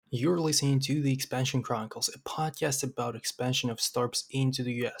You're listening to the Expansion Chronicles, a podcast about expansion of startups into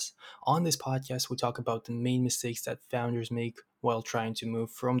the US. On this podcast, we talk about the main mistakes that founders make while trying to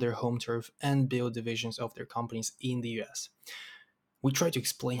move from their home turf and build divisions of their companies in the US. We try to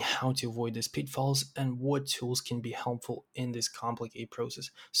explain how to avoid these pitfalls and what tools can be helpful in this complicated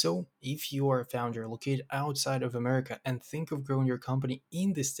process. So, if you are a founder located outside of America and think of growing your company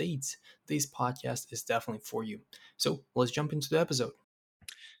in the States, this podcast is definitely for you. So, let's jump into the episode.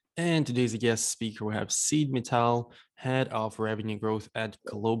 And today's guest speaker, we have Sid Mittal, Head of Revenue Growth at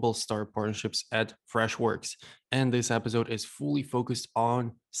Global Star Partnerships at Freshworks. And this episode is fully focused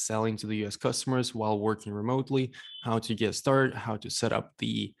on selling to the US customers while working remotely, how to get started, how to set up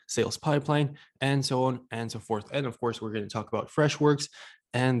the sales pipeline, and so on and so forth. And of course, we're going to talk about Freshworks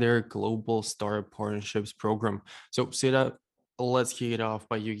and their Global Star Partnerships program. So, Sid, let's kick it off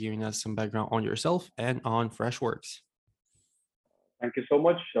by you giving us some background on yourself and on Freshworks. Thank you so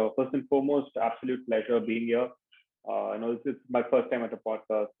much. First and foremost, absolute pleasure being here. I know this is my first time at a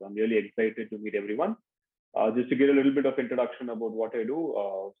podcast. I'm really excited to meet everyone. Just to give a little bit of introduction about what I do.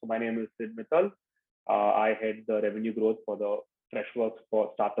 So my name is Sid Mittal. I head the revenue growth for the Freshworks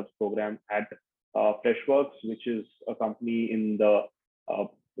for Startups program at Freshworks, which is a company in the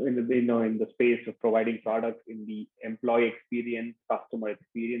space of providing products in the employee experience, customer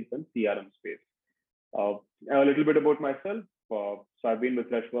experience, and CRM space. Uh, a little bit about myself. So I've been with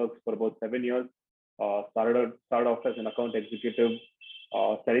Freshworks for about 7 years. Started off as an account executive,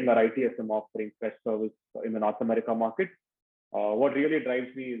 selling our ITSM offering Freshservice in the North America market. What really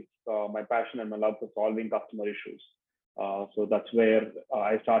drives me is my passion and my love for solving customer issues. So that's where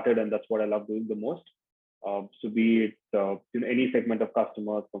I started, and that's what I love doing the most. So be it any segment of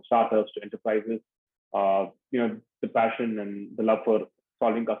customers, from startups to enterprises, the passion and the love for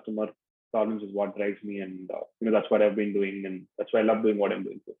solving customer problems is what drives me, and that's what I've been doing, and that's why I love doing what I'm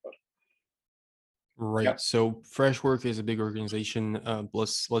doing so far. Right. Yeah. So Freshwork is a big organization.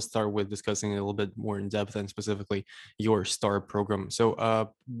 Let's start with discussing a little bit more in depth and specifically your STAR program.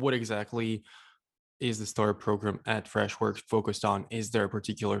 So, what exactly is the STAR program at Freshworks focused on? Is there a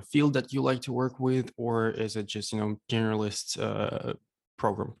particular field that you like to work with, or is it just generalist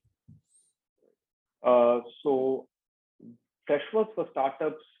program? So Freshworks for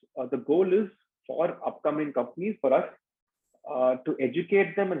startups, the goal is for upcoming companies, for us to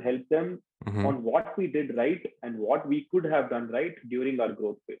educate them and help them Mm-hmm. on what we did right and what we could have done right during our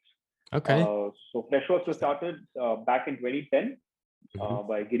growth phase. Okay. So Freshworks was started back in 2010 Mm-hmm.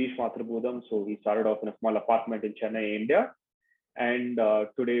 by Girish Mathrubootham. So he started off in a small apartment in Chennai, India, and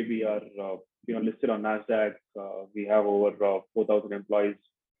today we are listed on Nasdaq. We have over 4,000 employees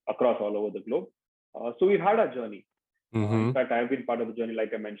across all over the globe. So we've had our journey. In Mm-hmm. fact, I've been part of the journey,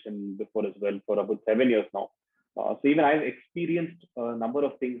 like I mentioned before as well, for about 7 years now. So even I've experienced a number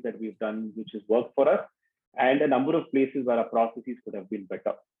of things that we've done which has worked for us, and a number of places where our processes could have been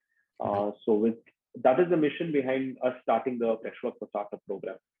better. Right. So with that is the mission behind us starting the Freshworks for Startup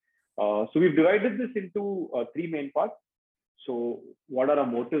program. So we've divided this into three main parts. So what are our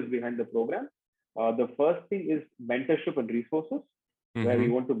motives behind the program? The first thing is mentorship and resources, where we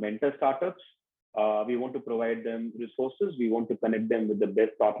Mm-hmm. want to mentor startups. We want to provide them resources. We want to connect them with the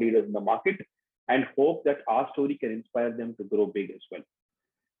best thought leaders in the market, and hope that our story can inspire them to grow big as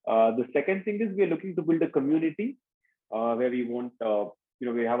well. The second thing is we are looking to build a community where we want,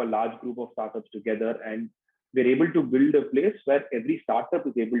 we have a large group of startups together, and we're able to build a place where every startup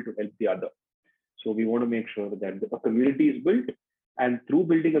is able to help the other. So we want to make sure that a community is built, and through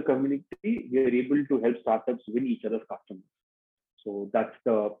building a community, we are able to help startups win each other's customers. So that's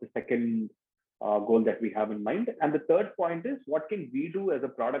the second goal that we have in mind. And the third point is, what can we do as a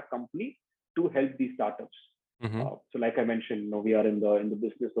product company to help these startups? Mm-hmm. So like I mentioned, we are in the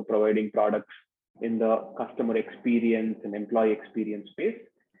business of providing products in the customer experience and employee experience space.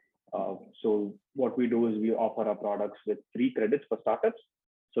 So what we do is we offer our products with free credits for startups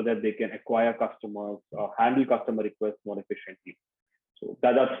so that they can acquire customers, handle customer requests more efficiently. So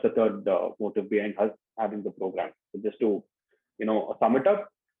that's the third motive behind us having the program. So just to sum it up,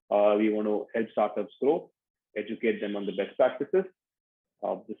 we want to help startups grow, educate them on the best practices.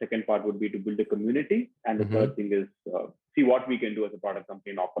 The second part would be to build a community, and the Mm-hmm. third thing is see what we can do as a product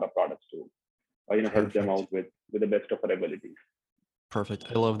company and offer our products to help them Perfect. out with the best of our abilities. Perfect.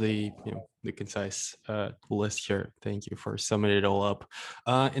 I love the concise list here. Thank you for summing it all up.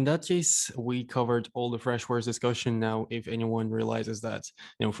 In that case, we covered all the Freshworks discussion. Now, if anyone realizes that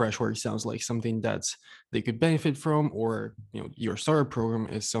Freshworks sounds like something that they could benefit from, or your starter program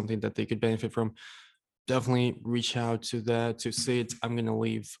is something that they could benefit from, definitely reach out to Sid. I'm gonna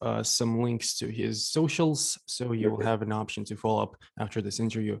leave some links to his socials, so you will Absolutely. have an option to follow up after this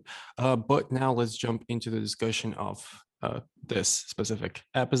interview. But now let's jump into the discussion of this specific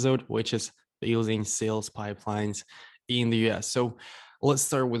episode, which is building sales pipelines in the US. So let's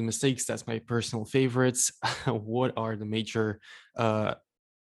start with mistakes. That's my personal favorites. What are the major uh,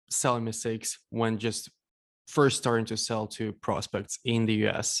 selling mistakes when just first starting to sell to prospects in the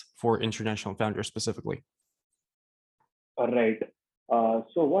US for international founders specifically? Right.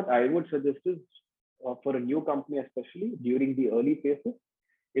 So what I would suggest is for a new company, especially during the early phases,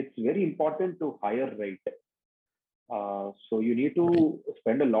 it's very important to hire right. So you need Right. to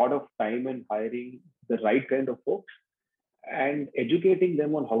spend a lot of time in hiring the right kind of folks and educating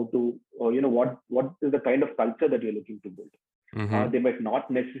them on how to, what is the kind of culture that you're looking to build. Mm-hmm. They might not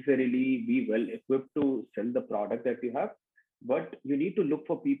necessarily be well equipped to sell the product that you have, but you need to look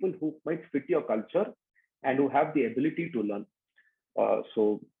for people who might fit your culture and who have the ability to learn.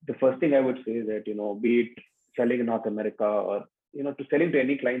 So the first thing I would say is that, be it selling in North America or, to selling to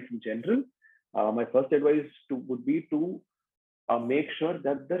any clients in general, my first advice would be to make sure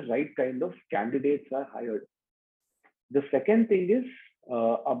that the right kind of candidates are hired. The second thing is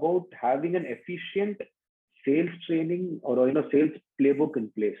about having an efficient sales training or, sales playbook in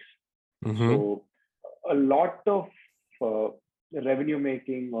place. Mm-hmm. So a lot of uh, revenue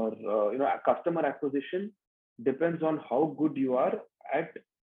making or, customer acquisition depends on how good you are at,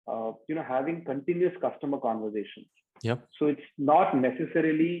 having continuous customer conversations. Yep. So it's not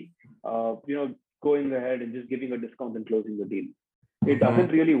necessarily, going ahead and just giving a discount and closing the deal. It Mm-hmm.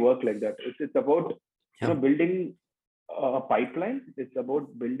 doesn't really work like that. It's about, Yep. building a pipeline. It's about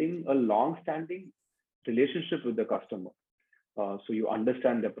building a long-standing relationship with the customer. So you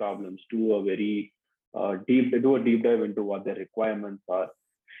understand their problems, do a deep dive into what their requirements are,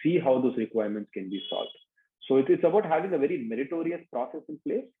 see how those requirements can be solved. So it's about having a very meritorious process in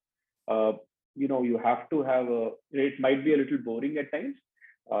place. uh, you have to have it might be a little boring at times,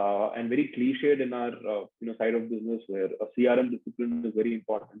 and very cliched in our side of business, where a CRM discipline is very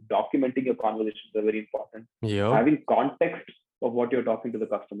important. Documenting your conversations are very important. Yep. Having context of what you're talking to the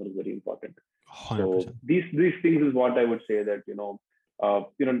customer is very important. So 100%. these things is what I would say, that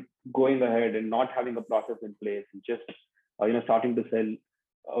going ahead and not having a process in place and just starting to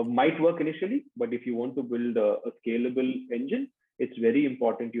sell might work initially, but if you want to build a scalable engine, it's very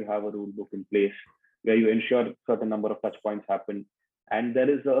important you have a rule book in place where you ensure certain number of touch points happen, and there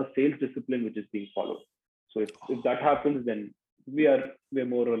is a sales discipline which is being followed. So if that happens, then we're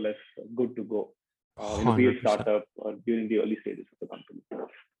more or less good to go. Be it 100%. startup or during the early stages of the company.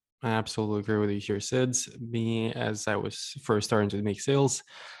 I absolutely agree with you here, Sid. Me, as I was first starting to make sales,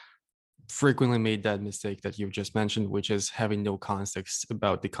 frequently made that mistake that you've just mentioned, which is having no context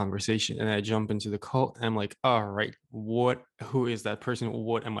about the conversation. And I jump into the call and I'm like, all right, who is that person?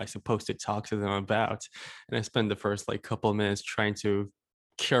 What am I supposed to talk to them about? And I spend the first like couple of minutes trying to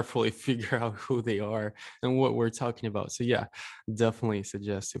carefully figure out who they are and what we're talking about. So yeah, definitely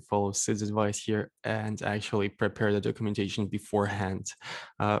suggest to follow Sid's advice here and actually prepare the documentation beforehand,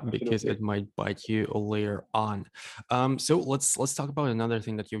 because Absolutely. it might bite you later on. So let's talk about another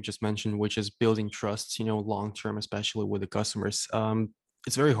thing that you've just mentioned, which is building trust, long term, especially with the customers.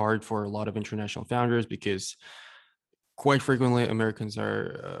 It's very hard for a lot of international founders because quite frequently Americans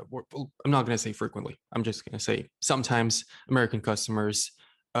are, well, I'm not going to say frequently, I'm just going to say sometimes American customers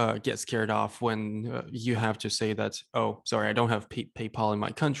get scared off when you have to say that, oh, sorry, I don't have PayPal in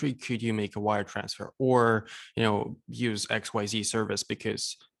my country. Could you make a wire transfer or, use XYZ service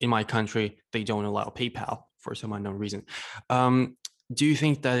because in my country they don't allow PayPal for some unknown reason. Um, do you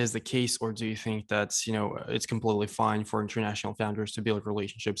think that is the case, or do you think that it's completely fine for international founders to build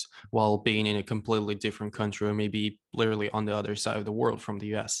relationships while being in a completely different country or maybe literally on the other side of the world from the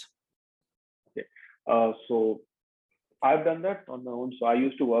US? Okay. So I've done that on my own. So I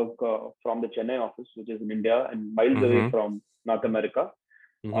used to work from the Chennai office, which is in India and miles away Mm-hmm. from North America.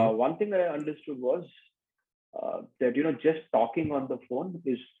 Mm-hmm. One thing that I understood was that just talking on the phone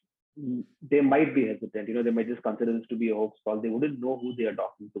is, they might be hesitant. They might just consider this to be a hoax call. They wouldn't know who they are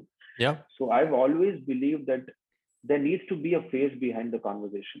talking to. Yeah. So I've always believed that there needs to be a face behind the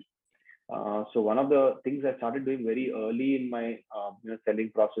conversation. So one of the things I started doing very early in my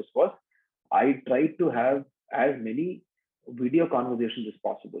selling process was I tried to have as many video conversations as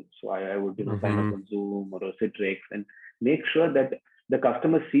possible. So I would sign up Mm-hmm. on Zoom or a Citrix and make sure that the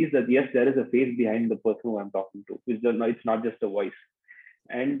customer sees that yes, there is a face behind the person who I'm talking to. It's not just a voice,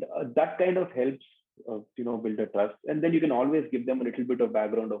 and that kind of helps build a trust. And then you can always give them a little bit of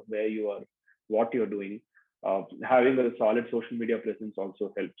background of where you are, what you're doing. Having a solid social media presence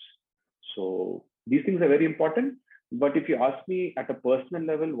also helps. So These things are very important. But if you ask me at a personal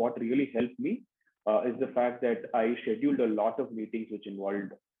level, what really helped me is the fact that I scheduled a lot of meetings which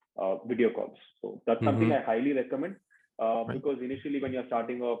involved video calls. So that's something Mm-hmm. I highly recommend Right. because initially when you're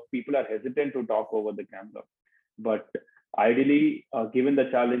starting off, people are hesitant to talk over the camera. But ideally, given the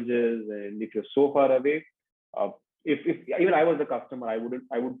challenges and if you're so far away, uh, if even I was a customer, I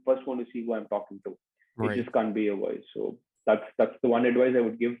would first want to see who I'm talking to. It Right. just can't be a voice. So that's the one advice I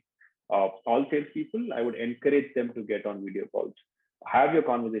would give all salespeople. I would encourage them to get on video calls, have your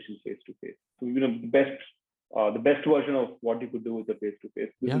conversations face to face. So the best version of what you could do with the face to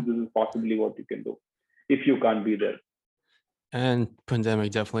face. Yeah. This is possibly what you can do if you can't be there. And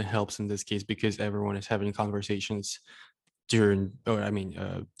pandemic definitely helps in this case because everyone is having conversations during, or I mean,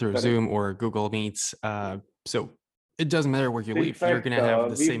 through Correct. Zoom or Google Meets. So it doesn't matter where you In live, you're fact, gonna have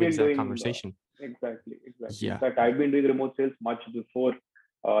the we've same been exact doing conversation. exactly. In Yeah. fact, I've been doing remote sales much before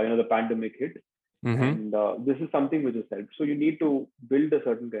the pandemic hit, Mm-hmm. and this is something which has helped. So you need to build a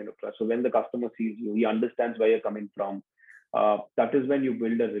certain kind of trust. So when the customer sees you, he understands where you're coming from. That is when you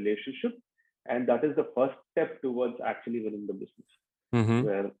build a relationship, and that is the first step towards actually winning the business. Mm-hmm.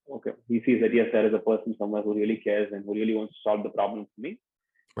 Where okay, he sees that yes, there is a person somewhere who really cares and who really wants to solve the problem for me,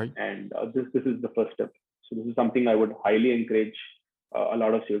 Right. and this is the first step. So this is something I would highly encourage a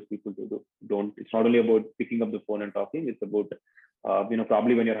lot of salespeople to do. Don't. It's not only about picking up the phone and talking. It's about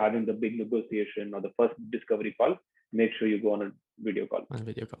probably when you're having the big negotiation or the first discovery call, make sure you go on a video call. On a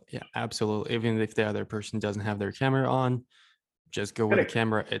video call. Yeah, absolutely. Even if the other person doesn't have their camera on, just go with the Correct.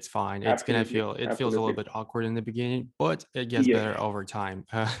 camera. It's fine. Absolutely. It feels a little Absolutely. bit awkward in the beginning, but it gets Yes. better over time.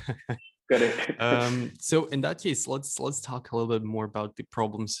 Correct. So in that case, let's talk a little bit more about the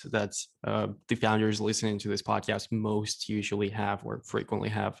problems that the founders listening to this podcast most usually have or frequently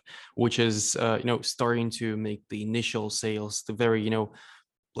have, which is starting to make the initial sales, the very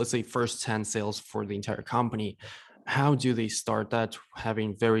let's say first 10 sales for the entire company. How do they start that,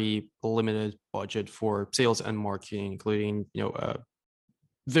 having very limited budget for sales and marketing, including a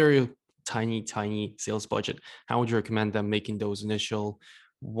very tiny sales budget? How would you recommend them making those initial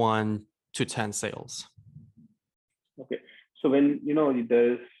 1 to 10 sales? Okay. So when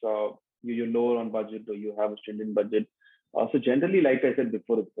there's you're lower on budget or you have a stringent budget, so generally, like I said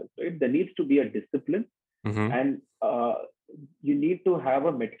before itself, right, there needs to be a discipline, Mm-hmm. and you need to have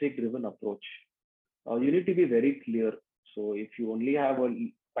a metric driven approach. You need to be very clear. So if you only have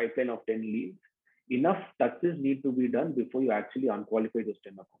a pipeline of 10 leads, enough touches need to be done before you actually unqualify those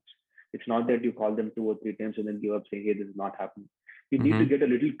 10 accounts. It's not that you call them 2 or 3 times and then give up saying, hey, this is not happening. You need to Mm-hmm. get a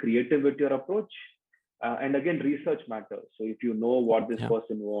little creative with your approach. And again, research matters. So if you know what this Yeah.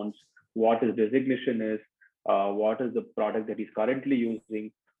 person wants, what his designation is, what is the product that he's currently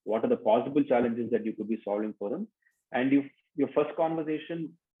using, what are the possible challenges that you could be solving for him, and your first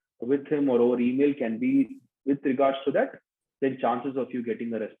conversation with him or over email can be with regards to that, then chances of you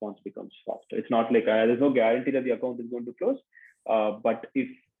getting a response becomes faster. It's not like there's no guarantee that the account is going to close, but if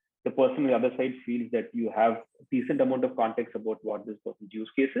the person on the other side feels that you have a decent amount of context about what this person's use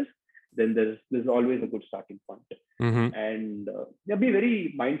case is, then there's always a good starting point. Mm-hmm. And be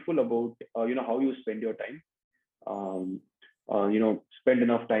very mindful about how you spend your time. Um, spend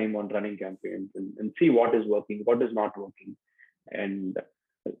enough time on running campaigns and see what is working, what is not working, and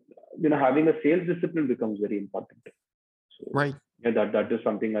having a sales discipline becomes very important. So Right. yeah, that is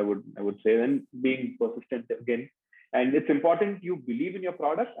something I would say. And being persistent again, and it's important you believe in your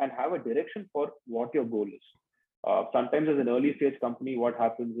product and have a direction for what your goal is. Sometimes as an early stage company, what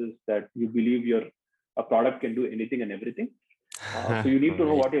happens is that you believe your a product can do anything and everything. So you need to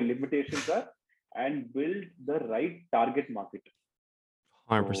know Right. what your limitations are and build the right target market.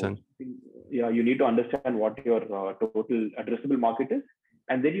 So 100%. yeah, you need to understand what your total addressable market is,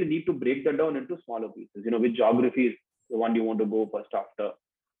 and then you need to break that down into smaller pieces. Which geography is the one you want to go first after.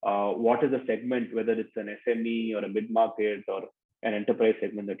 What is the segment, whether it's an SME or a mid market or an enterprise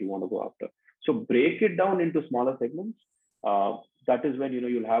segment that you want to go after. So break it down into smaller segments. That is when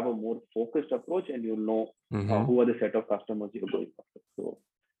you'll have a more focused approach and you'll know Mm-hmm. who are the set of customers you're going after. So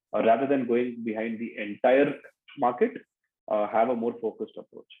rather than going behind the entire market, have a more focused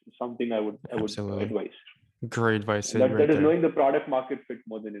approach. Something I would Absolutely. advise. Great advice That right that is there. knowing the product market fit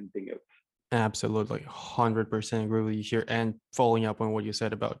more than anything else. Absolutely. 100% agree with you here. And following up on what you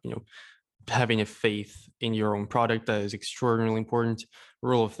said about, having a faith in your own product, that is extraordinarily important.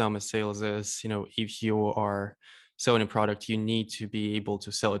 Rule of thumb of sales is, if you are selling a product, you need to be able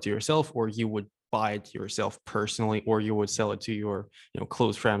to sell it to yourself, or you would buy it yourself personally, or you would sell it to your,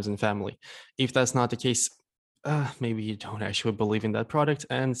 close friends and family. If that's not the case, maybe you don't actually believe in that product,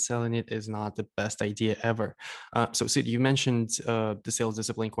 and selling it is not the best idea ever. So, Sid, you mentioned the sales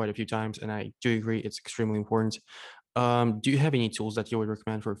discipline quite a few times, and I do agree it's extremely important. Do you have any tools that you would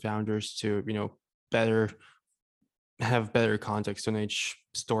recommend for founders to, better have better context on each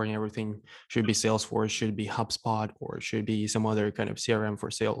storing everything? Should it be Salesforce? Should it be HubSpot? Or should it be some other kind of CRM for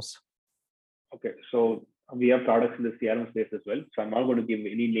sales? Okay, so we have products in the CRM space as well. So I'm not going to give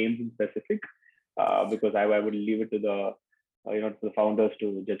any names in specific because I would leave it to the to the founders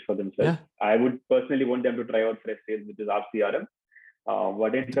to judge for themselves. Yeah. I would personally want them to try out Fresh Sales, which is our CRM.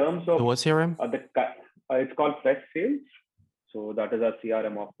 But in terms The of what CRM? it's called Fresh Sales. So that is our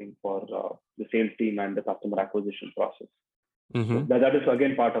CRM offering for the sales team and the customer acquisition process. So Mm-hmm. that is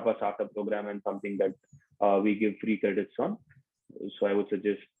again part of our startup program and something that we give free credits on. So I would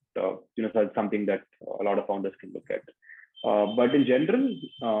suggest that's something that a lot of founders can look at. But in general,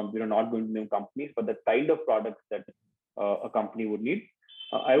 not going to name companies, but the kind of products that a company would need.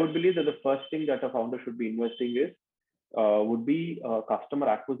 I would believe that the first thing that a founder should be investing is would be a customer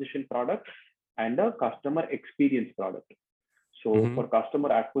acquisition product and a customer experience product. So Mm-hmm. for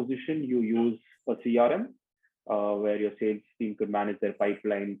customer acquisition, you use a CRM where your sales team could manage their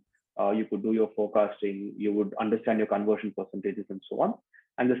pipeline. You could do your forecasting. You would understand your conversion percentages and so on.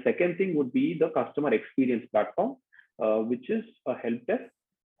 And the second thing would be the customer experience platform, which is a help desk,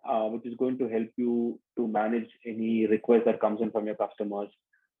 which is going to help you to manage any request that comes in from your customers.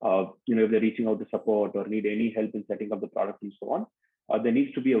 If they're reaching out to support or need any help in setting up the product and so on, there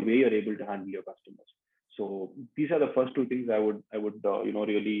needs to be a way you're able to handle your customers. So these are the first two things I would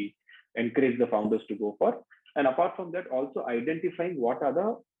really encourage the founders to go for. And apart from that, also identifying what are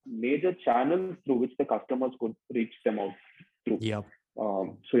the major channels through which the customers could reach them out through. Yep.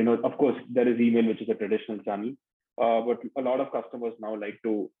 So of course, there is email, which is a traditional channel, but a lot of customers now like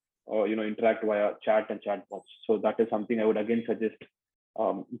to interact via chat and chatbots. So that is something I would again suggest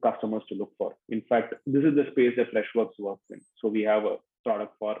customers to look for. In fact, this is the space that Freshworks works in. So we have a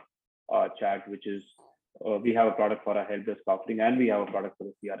product for chat, which is we have a product for our help desk offering, and we have a product for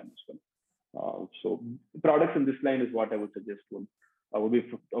the CRM as well. So products in this line is what I would suggest would be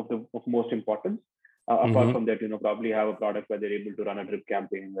of most importance. Apart Mm-hmm. from that, probably have a product where they're able to run a drip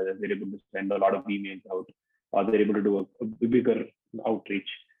campaign, where they're able to send a lot of emails out, or they're able to do a bigger outreach.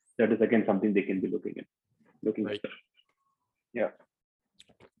 That is again something they can be looking Right. at. Yeah.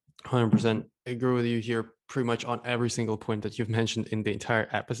 100% agree with you here pretty much on every single point that you've mentioned in the entire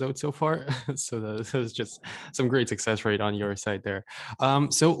episode so far. So that was just some great success rate on your side there.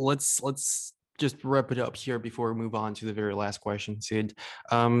 So let's just wrap it up here before we move on to the very last question, Sid.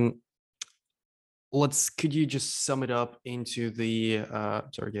 Could you just sum it up into the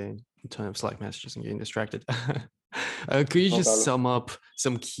sorry, getting a ton of Slack messages and getting distracted. Could you No just problem. sum up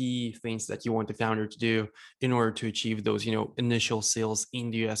some key things that you want the founder to do in order to achieve those, initial sales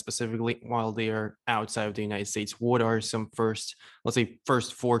in the US specifically while they are outside of the United States? What are some first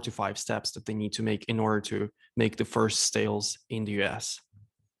 4 to 5 steps that they need to make in order to make the first sales in the US?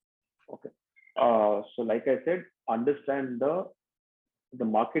 Okay. So like I said, understand the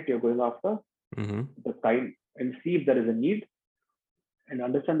market you're going after, the kind, and see if there is a need, and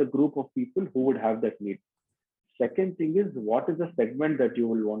understand the group of people who would have that need. Second thing is, what is the segment that you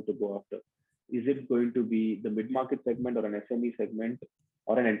will want to go after? Is it going to be the mid-market segment or an SME segment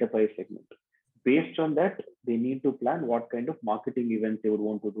or an enterprise segment? Based on that, they need to plan what kind of marketing events they would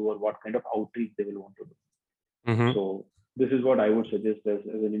want to do or what kind of outreach they will want to do. Mm-hmm. So this is what I would suggest as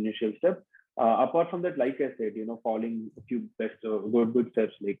an initial step. Apart from that, like I said, following a few best good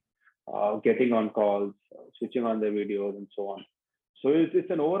steps like getting on calls, switching on the videos, and so on. So it's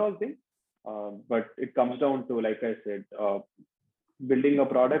an overall thing, but it comes down to, like I said, building a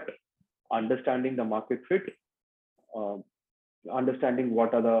product, understanding the market fit, uh, understanding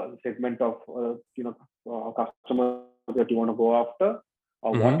what are the segment of customers that you want to go after,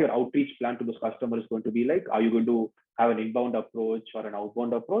 what Mm-hmm. your outreach plan to those customers is going to be like. Are you going to have an inbound approach or an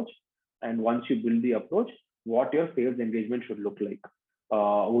outbound approach? And once you build the approach, what your sales engagement should look like.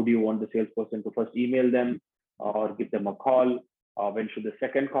 Would you want the salesperson to first email them or give them a call? When should the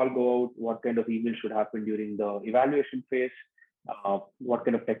second call go out? What kind of email should happen during the evaluation phase? What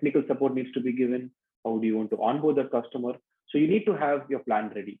kind of technical support needs to be given? How do you want to onboard the customer? So you need to have your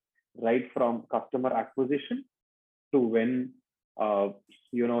plan ready, right from customer acquisition to when the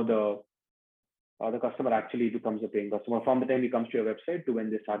customer actually becomes a paying customer. From the time he comes to your website to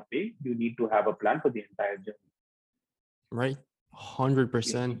when they start paying, you need to have a plan for the entire journey. Right.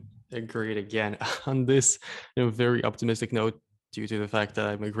 100% agreed again on this very optimistic note. due to the fact that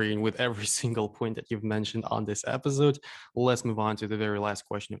I'm agreeing with every single point that you've mentioned on this episode. Let's move on to the very last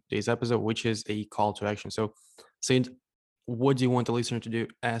question of today's episode, which is a call to action. So, Saint, what do you want the listener to do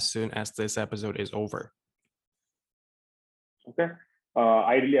as soon as this episode is over? Okay.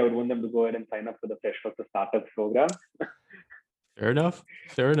 Ideally, I would want them to go ahead and sign up for the Freshworks for Startups program. Fair enough.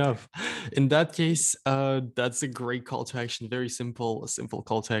 Fair enough. In that case, that's a great call to action. Very simple, simple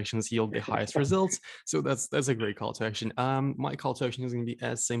call to actions yield the highest results. So that's a great call to action. My call to action is going to be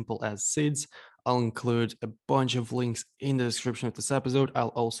as simple as Sid's. I'll include a bunch of links in the description of this episode. I'll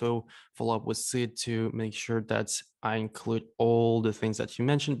also follow up with Sid to make sure that I include all the things that you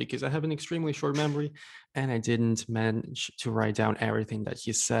mentioned because I have an extremely short memory and I didn't manage to write down everything that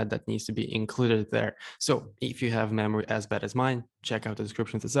he said that needs to be included there. So if you have memory as bad as mine, check out the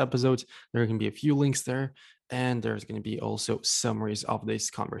description of this episode. There can be a few links there, and there's going to be also summaries of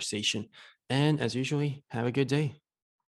this conversation. And as usually, have a good day.